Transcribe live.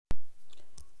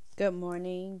Good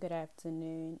morning, good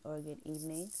afternoon, or good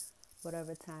evening,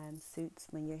 whatever time suits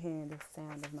when you're hearing the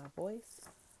sound of my voice.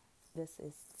 This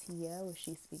is Tia with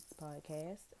She Speaks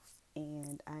Podcast,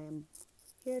 and I am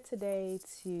here today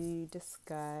to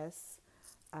discuss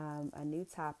a new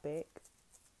topic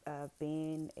of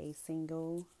being a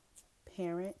single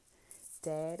parent,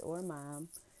 dad, or mom.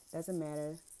 Doesn't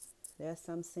matter. There are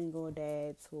some single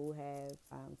dads who have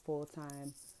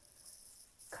full-time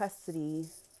custody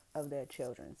of their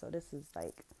children. So this is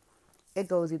like, it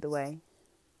goes either way.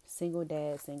 Single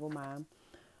dad, single mom.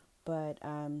 But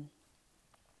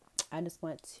I just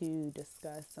want to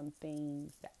discuss some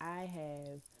things that I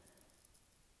have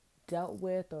dealt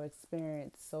with or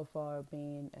experienced so far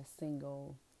being a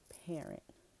single parent.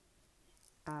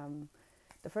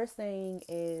 The first thing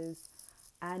is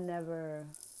I never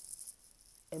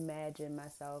imagined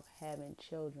myself having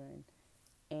children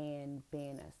and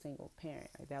being a single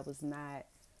parent. Like, that was not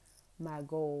my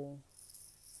goal.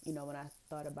 When I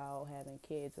thought about having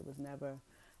kids, it was never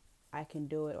I can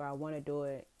do it or I want to do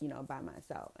it, by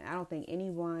myself. And I don't think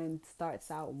anyone starts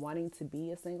out wanting to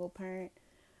be a single parent.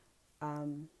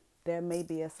 There may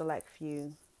be a select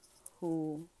few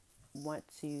who want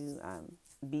to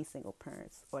be single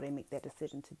parents, or they make that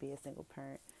decision to be a single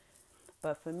parent.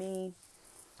 But for me,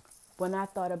 when I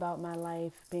thought about my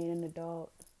life being an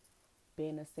adult,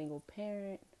 being a single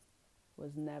parent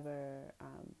was never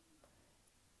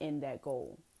in that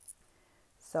goal.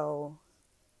 So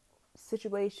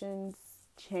situations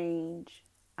change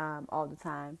all the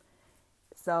time.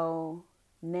 So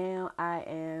now I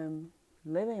am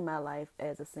living my life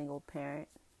as a single parent,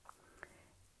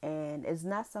 and it's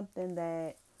not something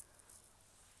that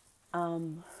I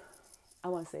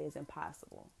want to say is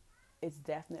impossible. It's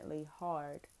definitely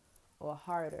hard or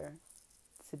harder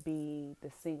to be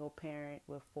the single parent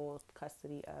with full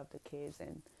custody of the kids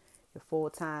and you're full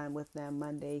time with them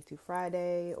Monday through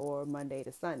Friday or Monday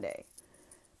to Sunday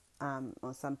on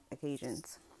some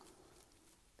occasions.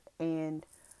 And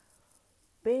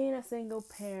being a single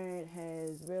parent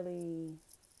has really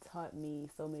taught me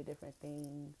so many different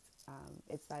things.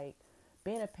 It's like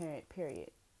being a parent,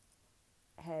 period,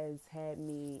 has had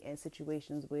me in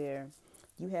situations where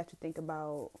you have to think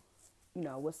about,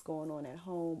 what's going on at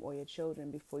home or your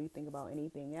children before you think about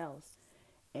anything else.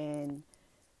 And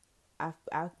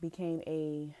I became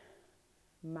a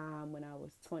mom when I was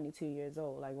 22 years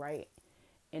old, like right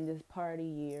in this party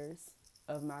years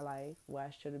of my life where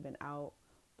I should have been out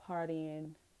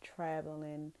partying,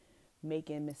 traveling,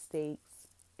 making mistakes,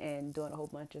 and doing a whole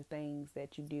bunch of things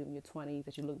that you do in your 20s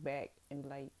that you look back and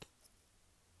like,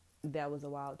 that was a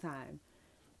wild time.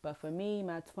 But for me,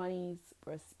 my 20s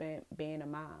were spent being a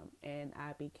mom, and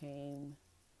I became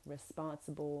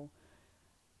responsible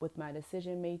with my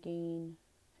decision making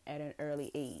at an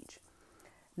early age.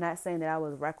 Not saying that I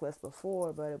was reckless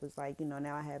before, but it was like,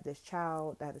 now I have this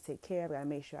child that I have to take care of. I got to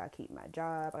make sure I keep my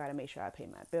job. I got to make sure I pay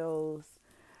my bills.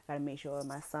 I got to make sure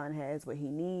my son has what he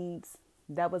needs.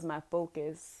 That was my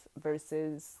focus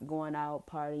versus going out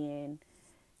partying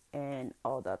and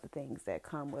all the other things that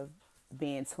come with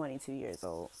being 22 years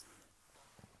old.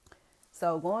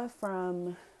 So going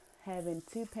from having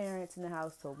two parents in the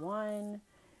house to one,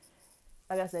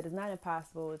 like I said, it's not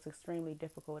impossible. It's extremely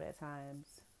difficult at times.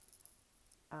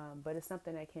 But it's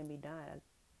something that can be done.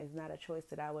 It's not a choice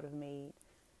that I would have made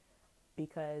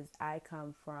because I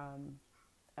come from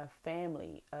a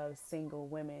family of single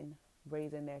women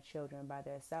raising their children by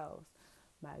themselves.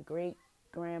 My great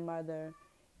grandmother,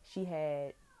 she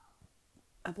had,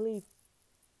 I believe,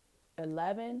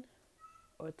 11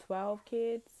 or 12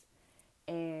 kids,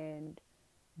 and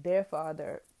their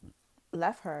father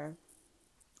left her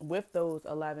with those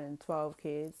 11, 12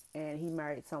 kids, and he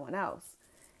married someone else.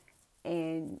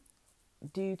 And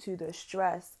due to the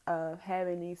stress of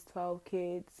having these 12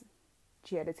 kids,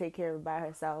 she had to take care of it by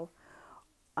herself.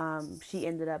 She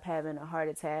ended up having a heart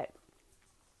attack,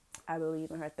 I believe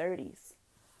in her 30s,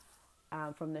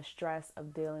 from the stress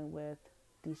of dealing with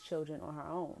these children on her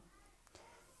own.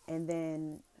 And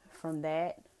then from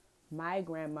that, my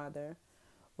grandmother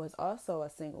was also a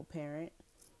single parent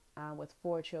with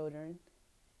 4 children,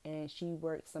 and she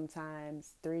worked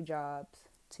sometimes 3 jobs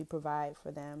to provide for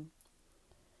them.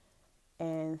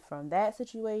 And from that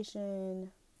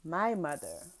situation, my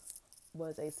mother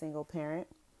was a single parent.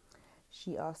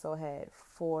 She also had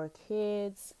 4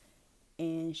 kids,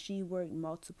 and she worked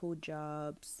multiple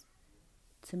jobs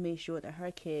to make sure that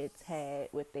her kids had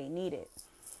what they needed.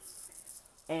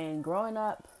 And growing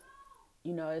up,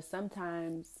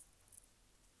 sometimes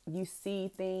you see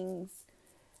things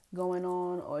going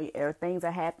on or things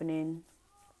are happening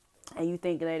and you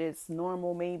think that it's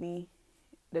normal maybe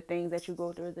the things that you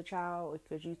go through as a child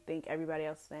because you think everybody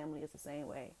else's family is the same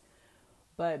way.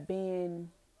 But being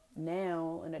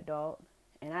now an adult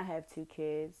and I have two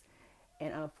kids,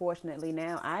 and unfortunately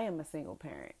now I am a single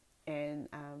parent, and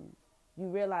you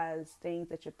realize things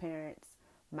that your parents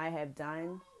might have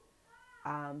done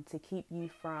to keep you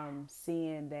from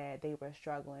seeing that they were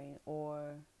struggling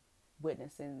or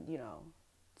witnessing,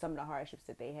 some of the hardships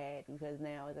that they had. Because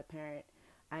now as a parent,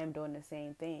 I am doing the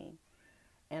same thing.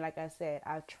 And like I said,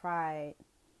 I've tried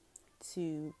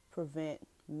to prevent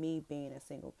me being a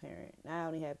single parent. I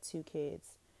only have two kids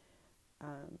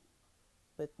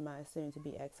with my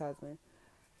soon-to-be ex-husband.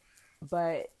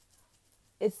 But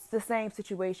it's the same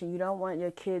situation. You don't want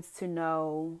your kids to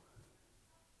know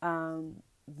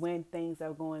when things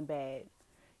are going bad.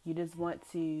 You just want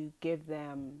to give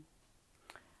them,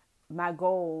 my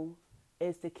goal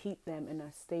is to keep them in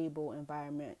a stable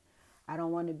environment. I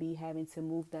don't want to be having to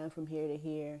move them from here to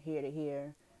here, here to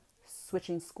here,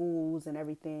 switching schools and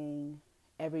everything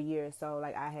every year. So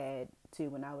like I had to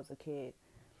when I was a kid.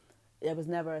 It was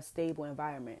never a stable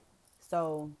environment.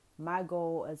 So my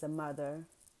goal as a mother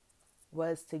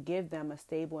was to give them a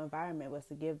stable environment, was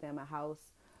to give them a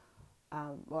house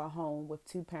or a home with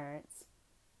two parents,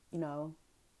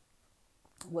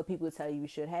 what people tell you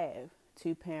should have.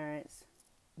 Two parents,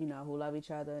 who love each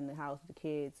other in the house with the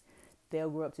kids. They'll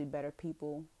grow up to be better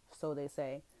people, so they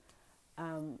say.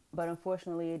 But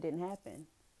unfortunately, it didn't happen.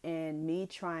 And me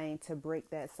trying to break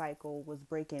that cycle was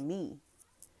breaking me.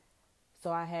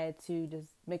 So I had to just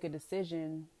make a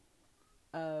decision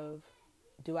of,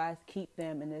 do I keep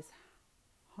them in this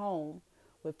home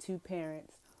with two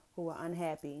parents who are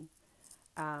unhappy,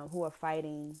 who are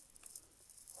fighting,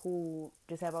 who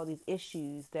just have all these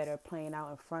issues that are playing out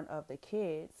in front of the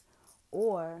kids?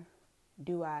 Or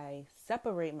do I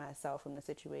separate myself from the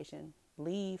situation,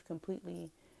 leave completely,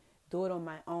 do it on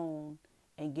my own,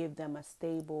 and give them a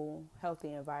stable,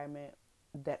 healthy environment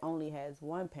that only has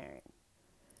one parent?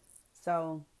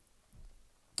 So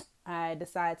I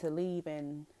decided to leave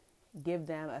and give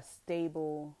them a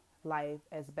stable life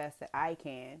as best that I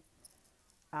can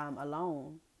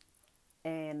alone.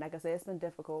 And like I said, it's been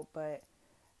difficult, but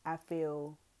I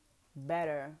feel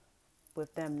better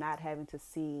with them not having to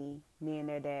see me and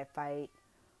their dad fight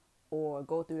or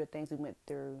go through the things we went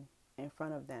through in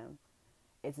front of them.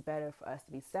 It's better for us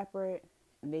to be separate,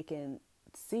 and they can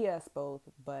see us both,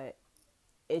 but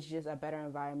it's just a better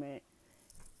environment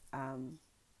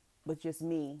with just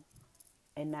me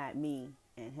and not me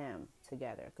and him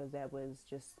together, because that was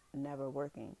just never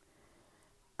working.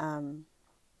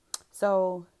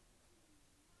 So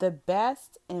the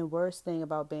best and worst thing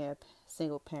about being a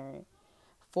single parent,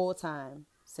 full-time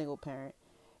single parent,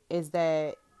 is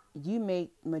that you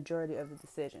make majority of the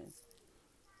decisions.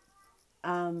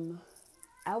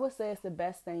 I would say it's the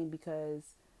best thing because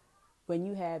when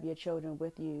you have your children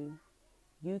with you,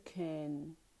 you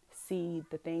can see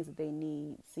the things that they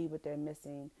need, see what they're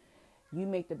missing. You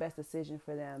make the best decision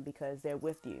for them because they're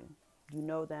with you. You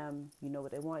know them, you know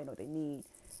what they want, you know what they need.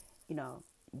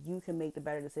 You can make the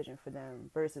better decision for them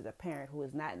versus a parent who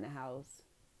is not in the house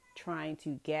trying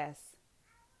to guess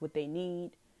what they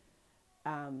need.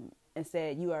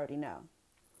 Instead, you already know.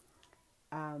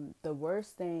 The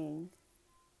worst thing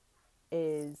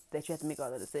is that you have to make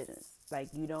all the decisions. Like,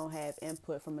 you don't have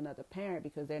input from another parent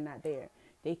because they're not there.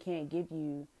 They can't give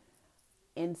you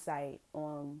insight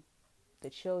on the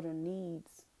children's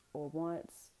needs or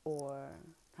wants or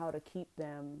how to keep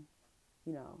them,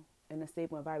 in a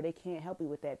stable environment. They can't help you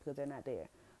with that because they're not there.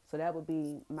 So that would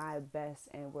be my best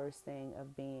and worst thing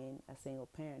of being a single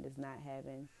parent, is not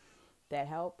having that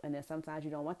help. And then sometimes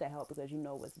you don't want that help because you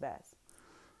know what's best.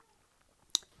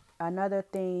 Another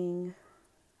thing,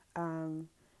 I'm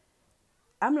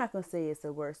not going to say it's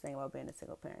the worst thing about being a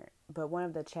single parent, but one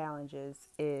of the challenges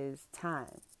is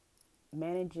time.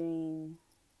 Managing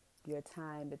your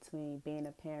time between being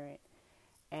a parent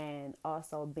and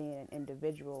also being an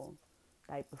individual.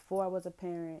 Like, before I was a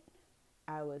parent,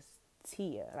 I was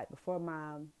Tia. Like, before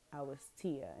mom, I was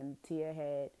Tia. And Tia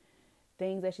had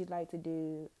things that she liked to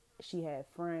do. She had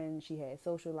friends. She had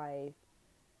social life.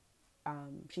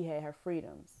 She had her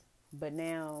freedoms. But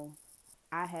now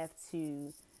I have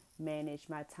to manage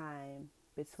my time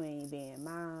between being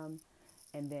mom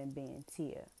and then being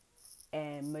Tia.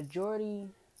 And majority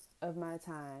of my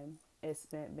time is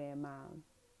spent being mom.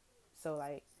 So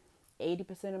like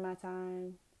 80% of my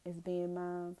time is being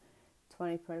mom,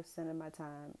 20% of my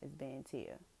time is being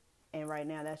Tia. And right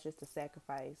now that's just a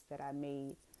sacrifice that I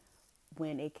made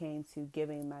when it came to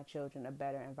giving my children a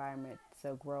better environment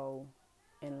to grow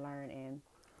and learn in.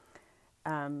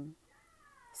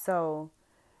 So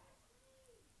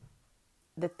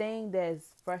the thing that's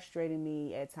frustrating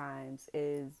me at times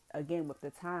is, again, with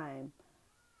the time,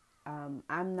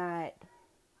 I'm not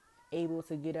able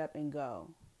to get up and go.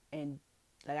 And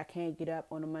like, I can't get up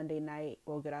on a Monday night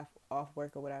or get off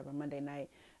work or whatever Monday night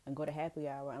and go to happy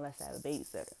hour unless I have a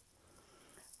babysitter.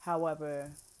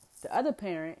 However, the other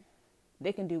parent,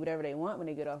 they can do whatever they want when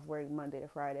they get off work Monday to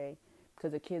Friday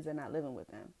because the kids are not living with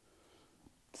them.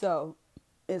 So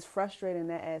it's frustrating in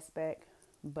that aspect,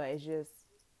 but it's just,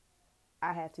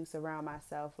 I have to surround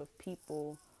myself with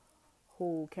people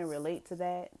who can relate to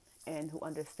that and who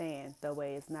understand the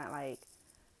way. It's not like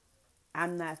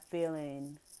I'm not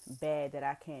feeling bad that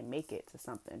I can't make it to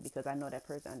something because I know that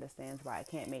person understands why I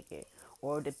can't make it.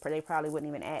 Or they probably wouldn't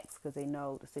even ask because they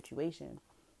know the situation.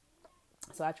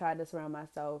 So I try to surround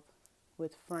myself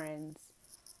with friends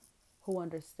who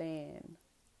understand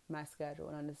my schedule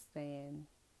and understand,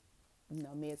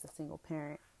 me as a single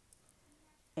parent.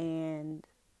 And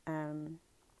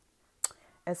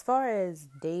as far as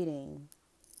dating,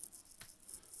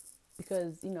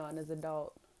 because, as an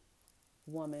adult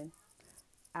woman,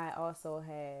 I also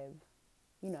have,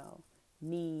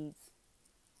 needs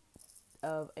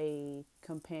of a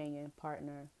companion,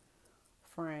 partner,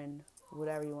 friend,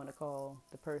 whatever you want to call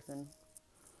the person.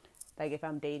 Like if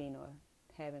I'm dating or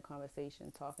having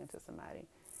conversation, talking to somebody.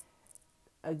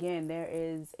 Again, there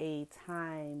is a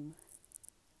time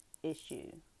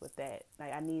issue with that.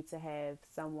 Like I need to have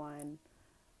someone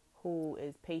who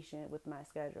is patient with my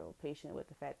schedule, patient with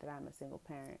the fact that I'm a single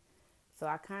parent. So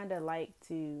I kind of like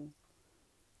to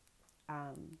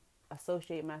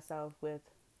associate myself with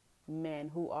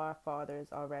men who are fathers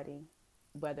already,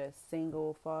 whether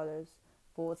single fathers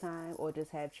full-time or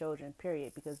just have children,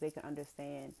 period, because they can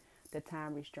understand the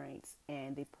time restraints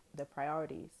and the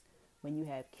priorities. When you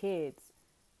have kids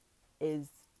is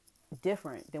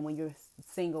different than when you're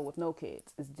single with no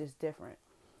kids. It's just different.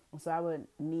 So I would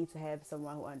need to have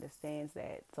someone who understands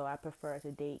that. So I prefer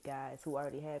to date guys who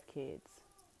already have kids.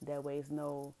 That way there's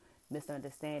no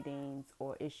misunderstandings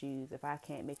or issues if I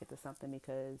can't make it to something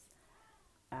because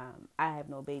I have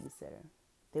no babysitter.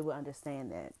 They will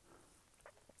understand that.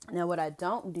 Now what I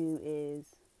don't do is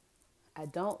I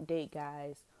don't date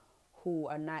guys who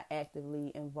are not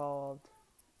actively involved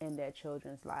in their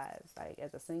children's lives. Like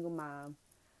as a single mom,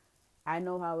 I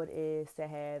know how it is to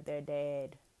have their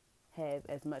dad have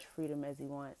as much freedom as he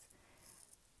wants.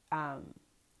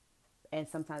 And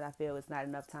sometimes I feel it's not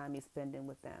enough time he's spending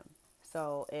with them.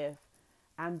 So if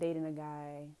I'm dating a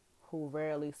guy who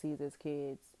rarely sees his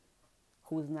kids,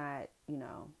 who's not,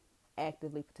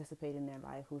 actively participating in their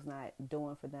life, who's not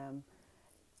doing for them,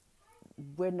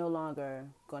 we're no longer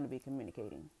going to be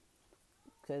communicating.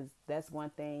 Because that's one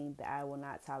thing that I will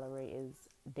not tolerate is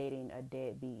dating a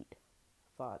deadbeat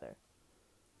father.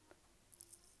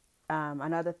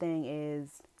 Another thing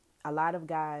is a lot of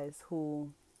guys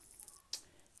who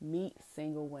meet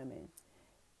single women,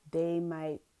 they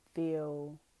might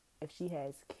feel if she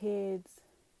has kids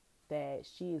that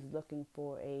she is looking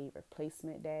for a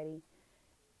replacement daddy.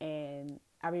 And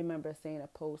I remember seeing a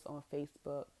post on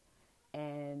Facebook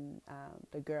and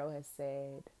the girl has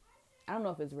said, I don't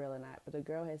know if it's real or not, but the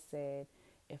girl has said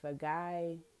if a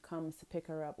guy comes to pick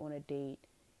her up on a date,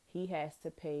 he has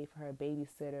to pay for her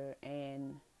babysitter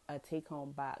and a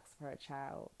take-home box for her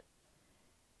child.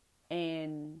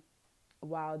 And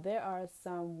while there are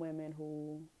some women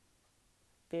who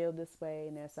feel this way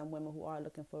and there are some women who are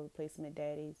looking for replacement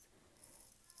daddies,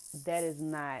 that is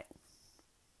not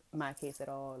my case at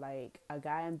all. Like a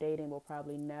guy I'm dating will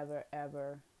probably never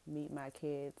ever meet my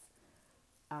kids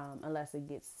unless it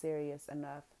gets serious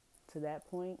enough to that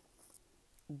point.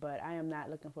 But I am not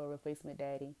looking for a replacement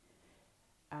daddy.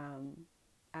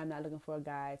 I'm not looking for a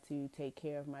guy to take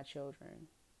care of my children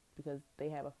because they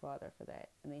have a father for that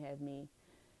and they have me.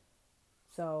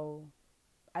 So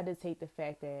I just hate the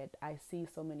fact that I see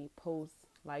so many posts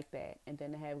like that and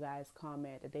then to have guys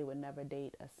comment that they would never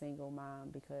date a single mom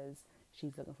because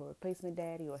she's looking for a replacement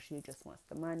daddy or she just wants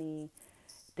the money.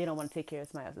 They don't want to take care of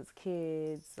somebody else's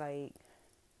kids. Like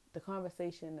the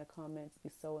conversation, the comments be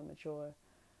so immature.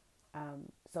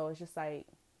 So it's just like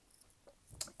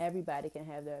everybody can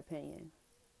have their opinion.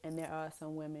 And there are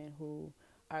some women who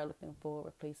are looking for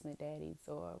replacement daddies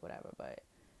or whatever. But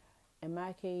in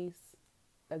my case,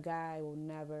 a guy will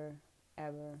never,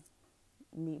 ever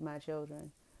meet my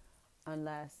children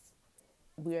unless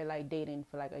we're like dating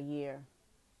for like a year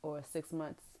or 6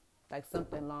 months, like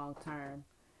something long term.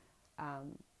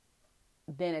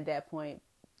 Then at that point,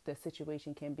 the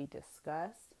situation can be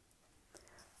discussed.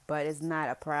 But it's not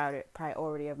a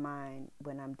priority of mine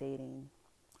when I'm dating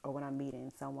or when I'm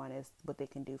meeting someone is what they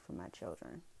can do for my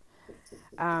children.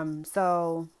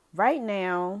 So right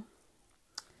now,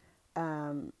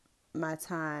 My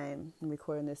time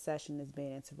recording this session is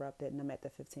being interrupted, and I'm at the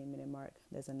 15-minute mark.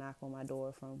 There's a knock on my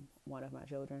door from one of my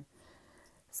children.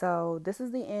 So this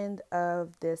is the end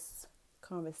of this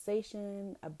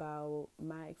conversation about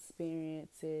my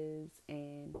experiences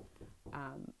and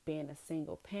being a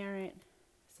single parent.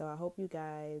 So I hope you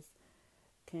guys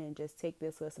can just take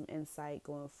this with some insight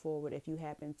going forward. If you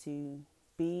happen to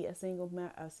be a single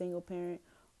parent,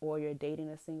 or you're dating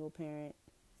a single parent,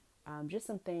 just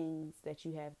some things that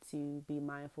you have to be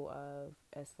mindful of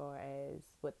as far as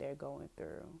what they're going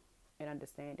through, and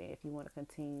understanding if you want to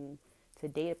continue to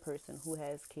date a person who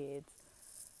has kids,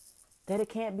 that it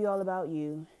can't be all about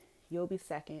you. You'll be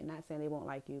second. Not saying they won't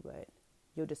like you, but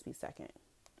you'll just be second,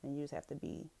 and you just have to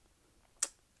be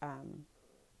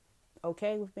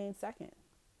okay with being second.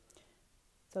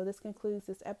 So this concludes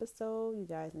this episode. You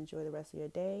guys enjoy the rest of your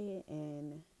day,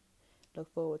 and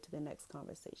look forward to the next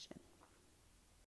conversation.